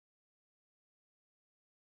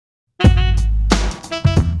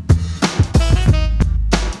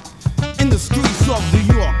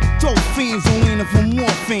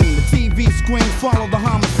screen, follow the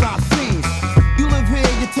homicide scenes. You live here,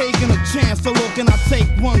 you're taking a chance to look, and I take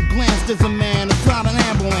one glance. There's a man inside an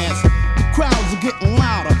ambulance. The crowds are getting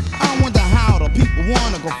louder. I wonder how the people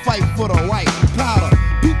wanna go fight for the right powder.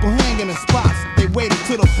 People hanging in spots. They waited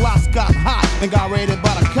till the blocks got hot and got raided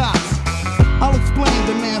by the cops. I'll explain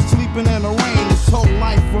the man sleeping in the rain. His whole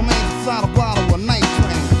life remains inside a bottle of night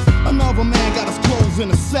train. Another man got his clothes in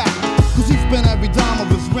a sack, cause he spent every dime of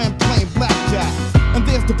his rent playing blackjack. And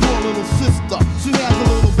there's the poor little sister. She has a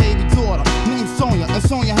little baby daughter named Sonia, and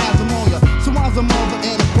Sonia has pneumonia. So why's a mother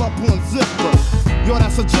in a club pulling zippers? Yo,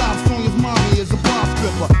 that's a job. Sonia's mommy is a bar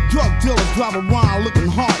stripper. Drug dealers drive around looking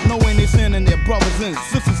hard, knowing they sending their brothers and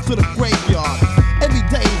sisters to the graveyard. Every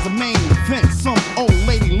day is a main event. Some old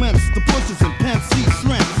lady limps, the bushes and pimp see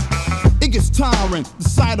shrimps. It gets tiring, the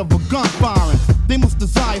sight of a gun firing. They must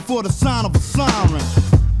desire for the sound of a siren.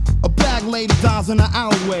 A bag lady dies in the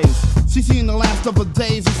alleyways. She seen the last of her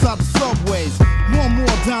days inside the subways. One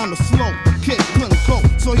more down the slope, the kid couldn't cope,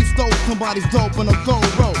 so he stole somebody's dope in a gold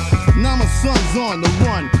rope. Now my son's on the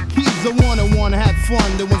run. He's the one that wanna have fun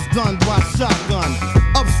that was done by shotgun.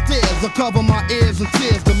 Upstairs, I cover my ears in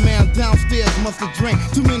tears. The man downstairs must have drank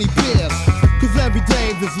too many beers. Cause every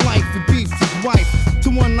day of his life he beats his wife. To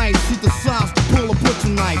one night she decides to pull a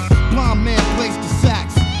butcher knife. Blind man plays the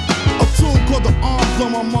sax. A tune called The Arms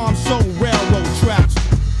on my mom's show, railroad tracks.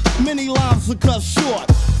 Many lives are cut short.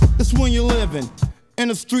 It's when you're living in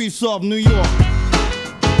the streets of New York.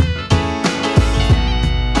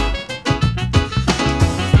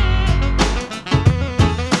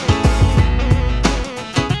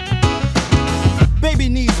 Baby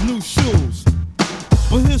needs new shoes,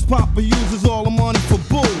 but his papa uses all the money for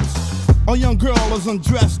booze. A young girl is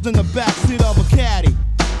undressed in the backseat of a caddy,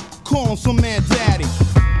 calling some man daddy.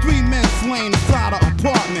 3 men slain inside an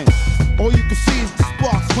apartment. All you can see is the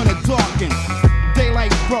sparks when it darkens.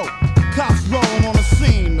 Daylight broke, cops rolling on the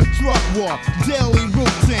scene. The drug war, daily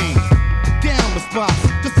routine. Gambling spots,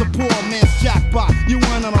 just a poor man's jackpot. You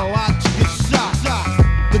win on a lot, you get shot.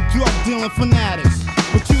 The drug dealing fanatics,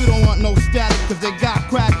 but you don't want no static, cause they got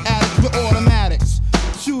crack addicts with automatics.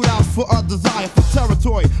 Shootouts for a desire for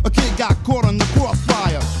territory. A kid got caught on the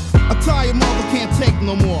crossfire. A tired mother can't take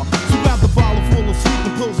no more. She grabbed a bottle full of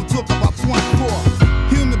sleeping pills and took about 24.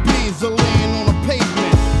 Human beings are laying on the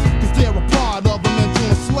pavement, cause they're a part of a mental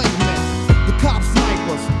enslavement. The cop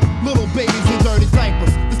snipers, little babies in dirty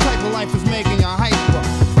diapers. This type of life is making you hyper.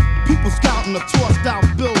 People scouting a torched out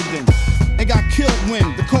building and got killed when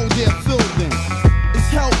the cold air filled in. Is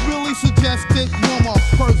help really suggested? One more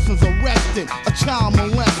person's arrested, a child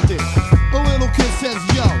molested. A little kid says,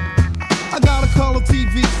 yo, I got a color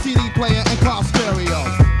TV, CD player, and car stereo,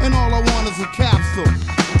 and all I want is a capsule.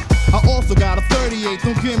 I also got a 38,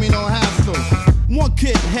 don't give me no hassle. One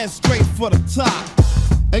kid heads straight for the top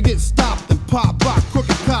and gets stopped and popped by a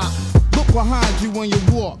crooked cop. Look behind you when you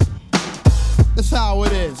walk. That's how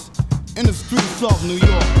it is in the streets of New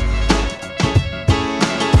York.